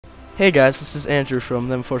Hey guys, this is Andrew from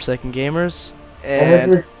ThemForsakenGamers,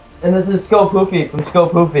 and this is ScopeHoophy from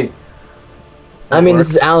ScopeHoophy. This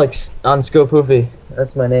is Alex on ScopeHoophy.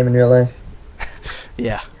 That's my name in real life.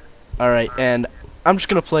 Yeah. Alright, and I'm just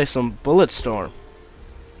gonna play some Bulletstorm.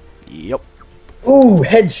 Yep. Ooh,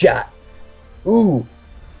 headshot. Ooh.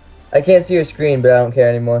 I can't see your screen, but I don't care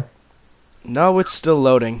anymore. No, it's still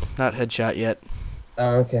loading. Not headshot yet.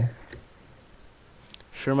 Oh, okay.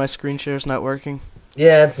 Sure my screen share's not working?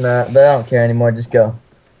 Yeah, it's not, but I don't care anymore. Just go.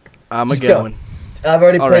 I'm Just a-going. Go. I've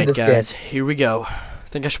already played this guys, game. here we go.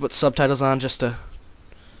 Think I should put subtitles on just to...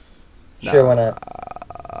 Sure, why not?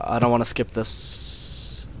 I don't want to skip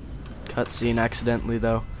this cutscene accidentally,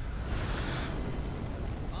 though.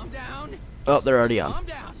 I'm down. Oh, they're already on. I'm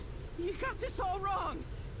down. You got this all wrong.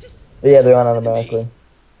 Just Yeah, they're on listen to me. automatically.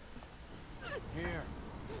 Here,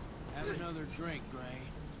 have another drink, Gray.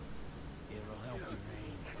 It'll help you,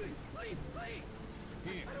 Rain.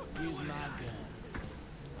 Here, here's my gun.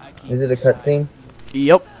 I keep Is it a cutscene?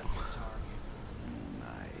 Yep.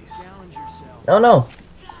 Nice. Challenge yourself. Oh no.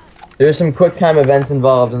 There's some quick time events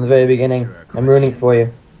involved in the very beginning. I'm ruining it for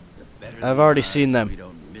you. I've already seen them.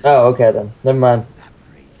 Oh, okay then. Never mind.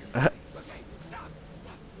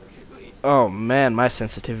 Oh man, my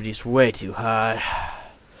sensitivity's way too high.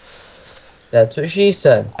 That's what she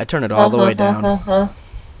said. I turn it all the way down.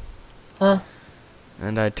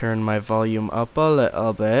 And I turn my volume up a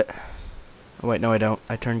little bit. Oh, wait, no I don't.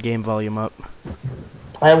 I turn game volume up.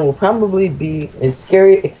 I will probably be a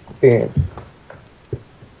scary experience,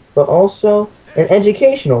 but also an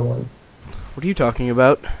educational one. What are you talking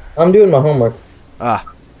about? I'm doing my homework. Ah.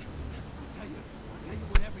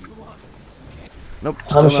 Nope.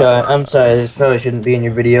 I'm still shy. not. I'm sorry. This probably shouldn't be in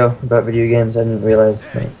your video about video games. I didn't realize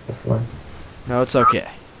that before. No, it's okay.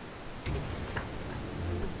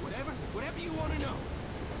 Whatever you want to know.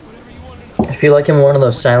 Whatever you want to know. I feel like I'm in one of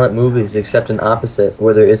those silent movies, except an opposite,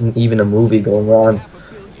 where there isn't even a movie going on.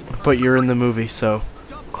 But you're in the movie, so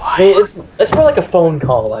quiet. Well, it's more like a phone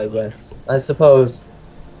call, I guess. I suppose,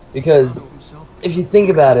 because if you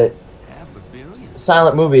think about it,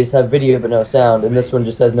 silent movies have video but no sound, and this one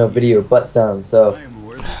just has no video but sound. So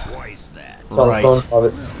it's all Right. a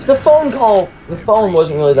phone call. The phone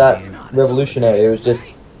wasn't really that revolutionary. It was just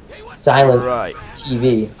silent Right.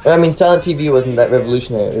 TV. I mean, silent TV wasn't that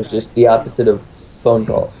revolutionary. It was just the opposite of phone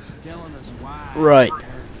calls. Right.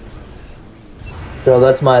 So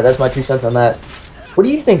that's my 2 cents on that. What do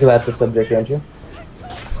you think about the subject, Andrew?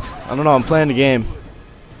 I don't know, I'm playing the game.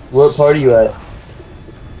 What part are you at?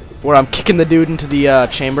 Where I'm kicking the dude into the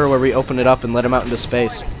chamber where we open it up and let him out into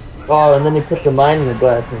space. Oh, and then he puts a mine in the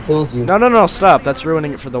glass and kills you. No, stop. That's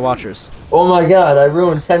ruining it for the watchers. Oh my god, I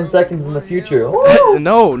ruined 10 seconds in the future. Woo!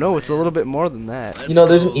 No, it's a little bit more than that. You know,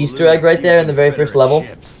 there's an Easter egg right there in the very first level.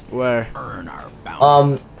 Where?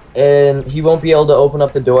 And he won't be able to open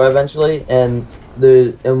up the door eventually, and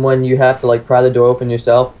when you have to like pry the door open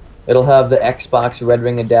yourself, it'll have the Xbox Red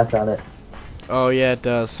Ring of Death on it. Oh yeah, it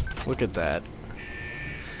does. Look at that.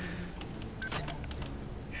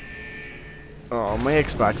 Oh, my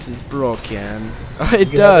Xbox is broken. It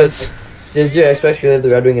does. Does your Xbox really have the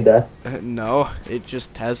Red Ring of Death? No, it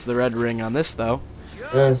just has the red ring on this though.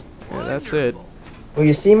 Yeah, that's it. well,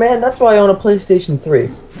 you see, man, that's why I own a PlayStation 3.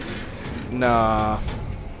 Nah.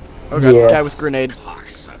 Oh god, Yeah. guy with grenade.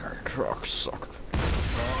 Cocksucker.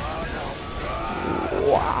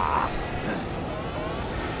 Wow.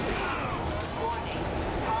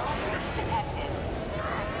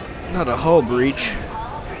 Not a hull breach.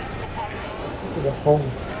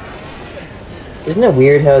 Isn't it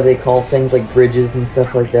weird how they call things like bridges and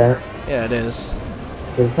stuff like that? Yeah, it is.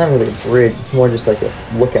 Because it's not really a bridge, it's more just like a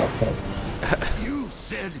lookout point. You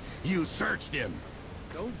said you searched him.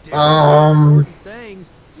 Don't dare important things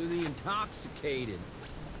to the intoxicated.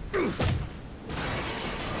 Is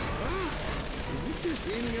it just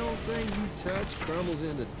any old thing you touch crumbles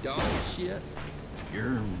into dog shit?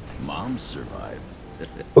 Your mom survived.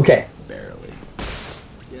 Okay, Barely.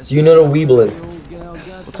 do you know what a Weeble is?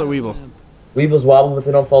 What's a weeble? Weebles wobble but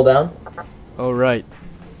they don't fall down? Oh right.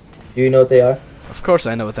 Do you know what they are? Of course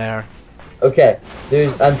I know what they are. Okay,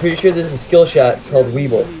 I'm pretty sure there's a skill shot called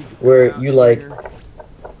Weeble, where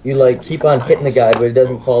you keep on hitting the guy but he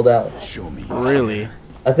doesn't fall down. Show me. Really?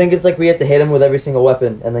 I think it's like we have to hit him with every single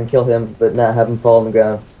weapon and then kill him but not have him fall on the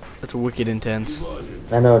ground. That's wicked intense.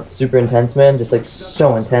 I know, it's super intense, man, just like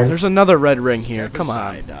so intense. There's another red ring here. Come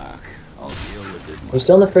on. Doc. I'll deal with it. We're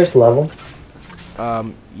still in the first level.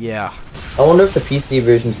 Yeah. I wonder if the PC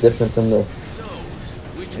version's different from the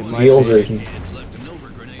It might real be. version.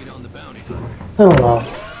 I don't know.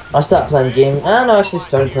 I stopped playing games. I actually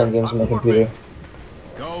started playing games on my computer.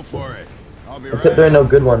 Go for it. I'll be right Except there are no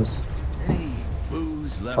good ones.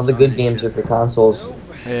 All the good games are for consoles.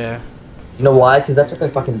 Yeah. You know why? Because that's what they're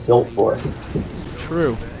fucking built for.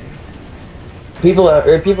 True. People are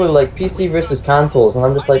like PC versus consoles, and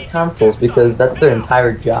I'm just like consoles because that's their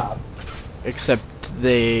entire job. Except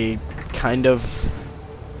they kind of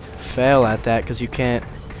fail at that because you can't.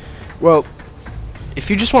 Well, if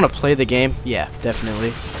you just want to play the game, yeah,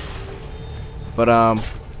 definitely. But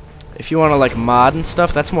if you want to like mod and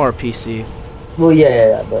stuff, that's more PC. Well,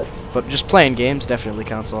 yeah, But just playing games, definitely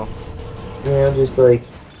console. just like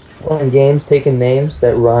playing games, taking names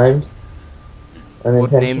that rhymed.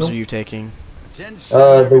 What names are you taking?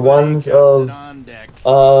 The ones of.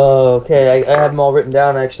 Okay, I have them all written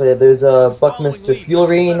down actually. There's Buckminster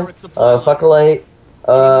Fuelrine, Fuckalite,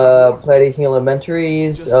 Plating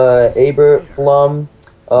Elementaries, Abert, Flum,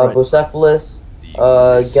 Right. Bocephalus,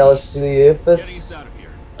 Galaxiophus,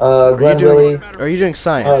 Glenwilly, Are you doing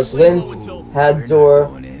science? Glint, Hadzor,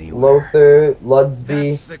 Lothar,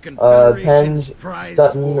 Ludsby, Penge,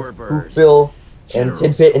 Sutton, Hoofbill, and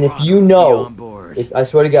Tidbit. And if you know, I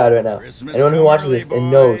swear to God right now, anyone who watches this and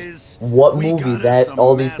knows what movie that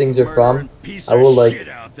all these things are from, I will like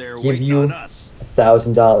give you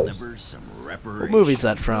 $1,000. What movie's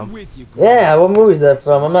that from? Yeah, what movie is that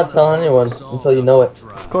from? I'm not telling anyone until you know it.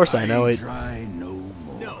 Of course I know it.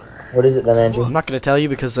 What is it then, Andrew? I'm not gonna tell you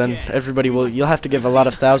because then everybody will. You'll have to give a lot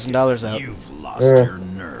of $1,000 out.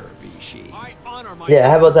 Yeah,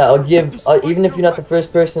 how about that? I'll give even if you're not the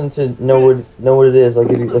first person to know what it is. I'll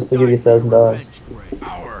still give you $1,000.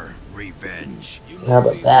 So how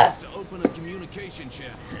about that?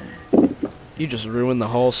 You just ruined the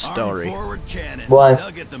whole story. Why?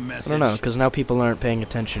 I don't know, because now people aren't paying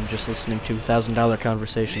attention, just listening to $1,000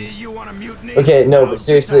 conversations. Okay, no, but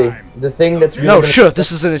seriously, the thing that's really No, sure,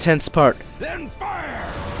 this is an intense part.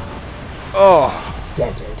 Oh.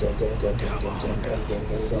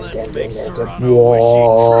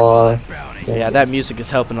 Yeah, that music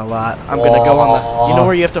is helping a lot. I'm gonna go on the. You know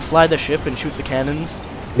where you have to fly the ship and shoot the cannons?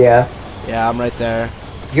 Yeah. Yeah, I'm right there.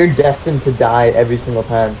 You're destined to die every single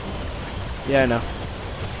time. Yeah, I know.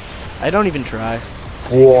 I don't even try.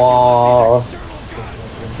 Whoa.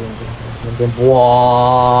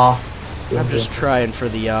 Whoa. I'm just trying for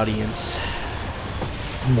the audience.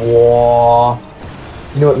 Whoa.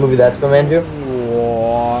 Do you know what movie that's from, Andrew?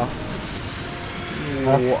 Whoa.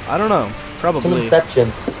 I don't know. From Probably.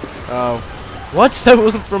 Inception. Oh. What? That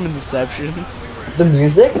wasn't from Inception. The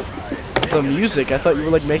music? The music? I thought you were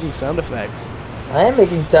like making sound effects. I am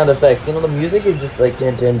making sound effects. You know, the music is just like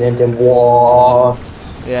dun dun dun dun. Whoa.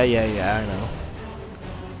 Yeah, I know.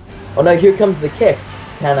 Oh no, here comes the kick.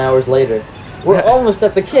 10 hours later. We're almost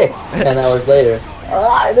at the kick. 10 hours later.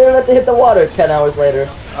 Ah, they're about to hit the water. 10 hours later.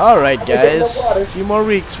 Alright, They hit the guys. water. A few more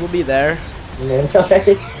weeks, we'll be there. Man,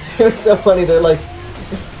 it was so funny. They're like,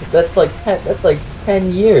 that's like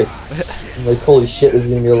 10 years. I'm like, holy shit, this is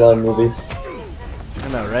gonna be a long movie. I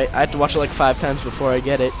know, right? I had to watch it like 5 times before I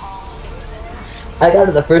get it. I got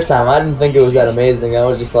it the first time. I didn't think it was that amazing. I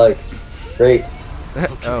was just like, great.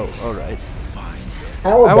 Oh, alright.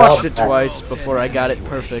 How I about watched it that? twice before I got it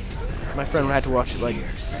perfect. My friend had to watch it like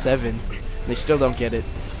 7. They still don't get it.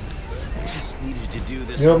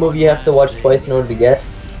 You know what movie you have to watch twice in order to get?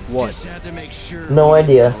 What? No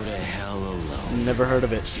idea. Never heard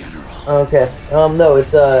of it. Okay. No,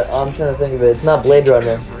 it's I'm trying to think of it. It's not Blade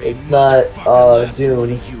Runner. It's not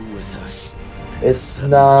Dune. It's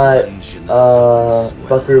not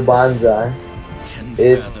Buckaroo Banzai.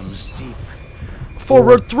 It's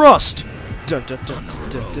Forward thrust! Dun, dun, dun, dun,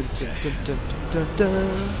 dun, dun, dun, dun, dun,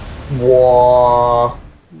 dun. Wah.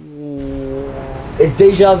 It's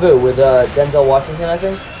Deja Vu with Denzel Washington, I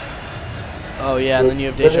think. Oh yeah, and then you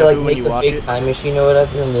have Where they, deja like, vu when make you the watch big it. time machine or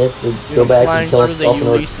whatever, and they have to Dude, go I'm back flying and kill through the himself in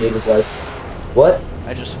order to save Ulysses. his life. What?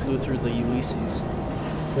 I just flew through the Ulysses.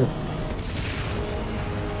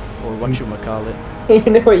 Or whatchamacallit.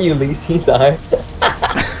 You know what Ulysses are?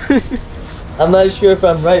 I'm not sure if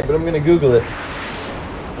I'm right, but I'm gonna Google it.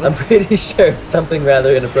 I'm pretty sure it's something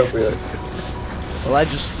rather inappropriate. Well, I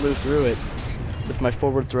just flew through it with my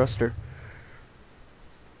forward thruster.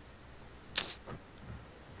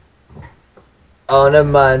 Oh, never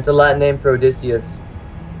mind. It's a Latin name for Odysseus.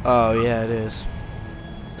 Oh yeah, it is.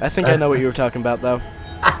 I think I know what you were talking about though.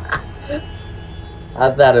 I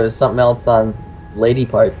thought it was something else on lady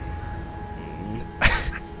parts.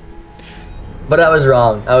 But I was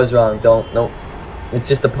wrong. I was wrong. Don't. It's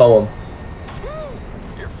just a poem.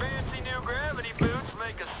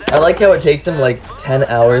 I like how it takes him like 10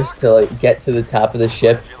 hours to like get to the top of the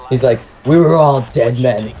ship. He's like, we were all dead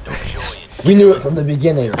men. We knew it from the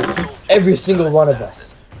beginning. Every single one of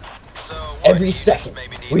us. Every second.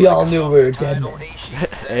 We all knew we were dead men.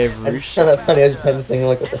 Every just found that funny. I just played the thing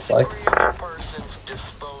like, what the fuck?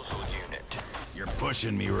 You're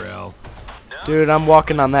pushing me, Rel. Dude, I'm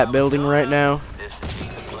walking on that building right now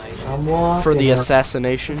I'm walking for the up.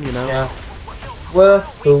 assassination, you know? Yeah. Whoa,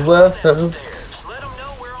 whoa.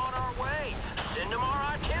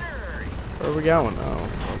 Where are we going? Oh,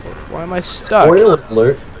 why am I stuck? Spoiler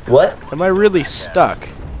alert. What? Am I really stuck?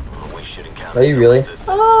 Are you really?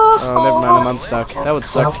 Oh, never mind, I'm unstuck. That would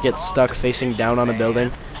suck to get stuck facing down on a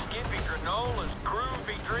building.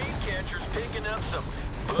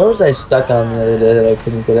 What was I stuck on the other day that I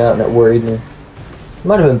couldn't get out and it worried me? It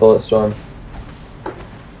might have been Bulletstorm.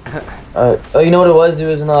 Oh, you know what it was? It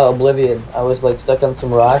was in Oblivion. I was like stuck on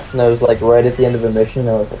some rocks and I was like right at the end of a mission.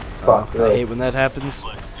 I was like, fuck. I hate when that happens.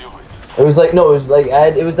 It was like, no, it was like,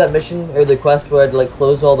 it was that mission or the quest where I had to like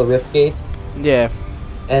close all the rift gates. Yeah.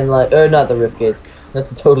 And like, or not the rift gates.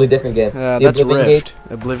 That's a totally different game. The That's Oblivion Rift. Gates.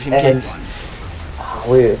 Oblivion And- Gates. Oh,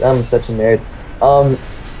 weird. I'm such a nerd.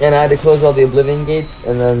 And I had to close all the Oblivion gates,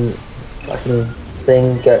 and then fucking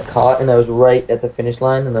thing got caught, and I was right at the finish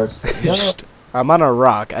line, and I was just like, no. I'm on a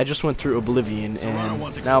rock. I just went through Oblivion, Serrano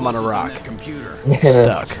wants and now I'm on a explosives rock. that computer.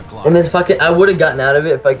 Stuck. And this fucking, I would have gotten out of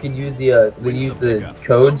it if I could use the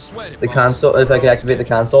codes, the console, if I could activate the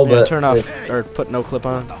console, Yeah, but turn off or put no clip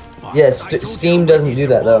on. yeah, Steam doesn't do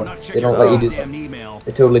that though. They don't let you do that.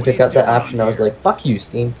 They totally took out that option. I was like, fuck you,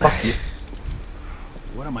 Steam, fuck you.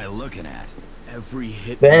 What am I looking at? Every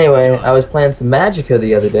hit. But anyway, I was playing some Magicka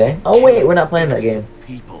the other day. Oh wait, we're not playing that game.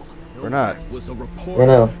 People. We're not. I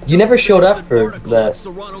know. You never showed up for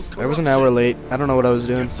that. I was an hour late. I don't know what I was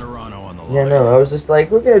doing. Serrano on the line. Yeah, no, I was just like,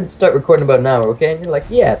 we're gonna start recording about an hour, okay? And you're like,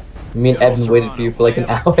 yeah. Me and Evan waited for you for like an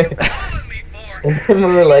hour. And then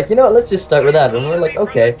we were like, you know what, let's just start with that. And we were like,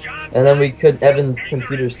 okay. And then we could, Evan's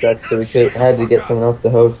computer sucked, so we had to get someone else to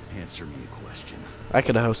host. Answer me a question. I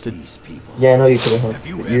could have hosted. These people. Yeah, I know you could have Have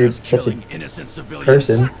you hosted. had You're us such a killing innocent civilians?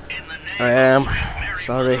 person. I am.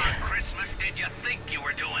 Sorry. Christmas did you think you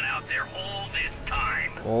were doing out there all this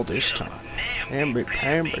time? All this time. Amber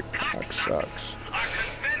cock sucks. Our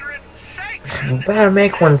Confederate sake! You better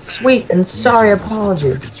make one sweet and sorry apology.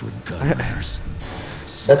 Targets were gun runners.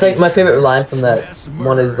 That's like my favorite line from that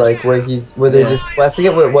one is like where they just, well, I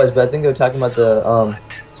forget what it was, but I think they were talking about the,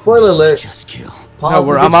 spoiler alert. Just kill. No,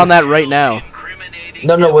 I'm on that right now.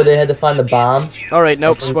 No, where they had to find the bomb. Alright,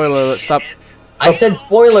 nope, spoiler alert, stop. I said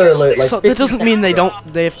spoiler alert, like So 50 that doesn't mean they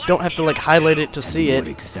seconds don't have to like highlight it to see What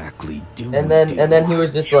it. exactly do ago. we And then he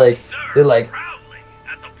was just like, they're like,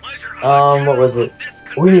 what was it?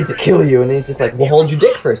 We need to kill you, and he's just like, well, hold your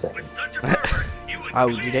dick for a second. I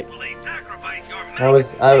would do that.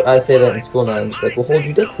 I say that in school now. I'm just like, well, hold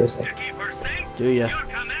your dick for a second. Do ya?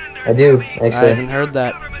 I do I actually. haven't heard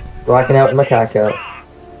that. Rocking out with my cock out.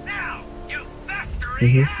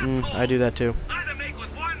 I do that too. Either make with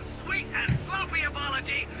one sweet and sloppy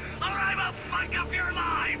apology, or I will fuck up your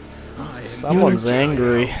lives! Someone's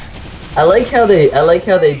angry. I like how they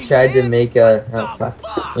tried to make a. Oh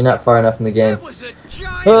fuck! You're not far enough in the game.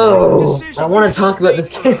 Oh, I want to talk about this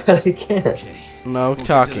game, but I can't. No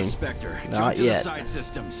talking. Not yet.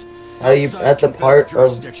 Are you at the part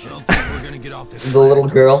of the little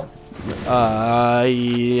girl?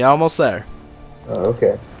 Yeah, almost there. Oh,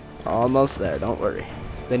 okay. Almost there, don't worry.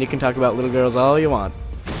 Then you can talk about little girls all you want,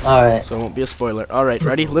 All right. so it won't be a spoiler. Alright,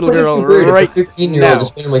 ready? Little What if girl you weird if right a 15-year-old now.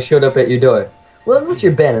 just randomly showed up at your door? Well, unless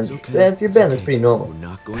you're Ben. If you're Ben, that's pretty normal. We're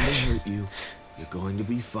not going to hurt you. You're going to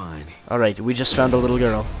be fine. Alright, we just found a little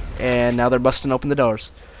girl. And now they're busting open the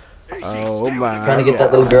doors. Oh my Trying to get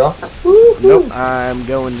that God. little girl. Nope, I'm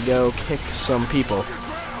going to go kick some people.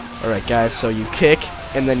 Alright guys, so you kick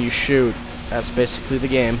and then you shoot. That's basically the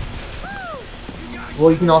game. Well,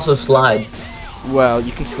 you can also slide. Well,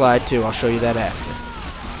 you can slide too, I'll show you that after.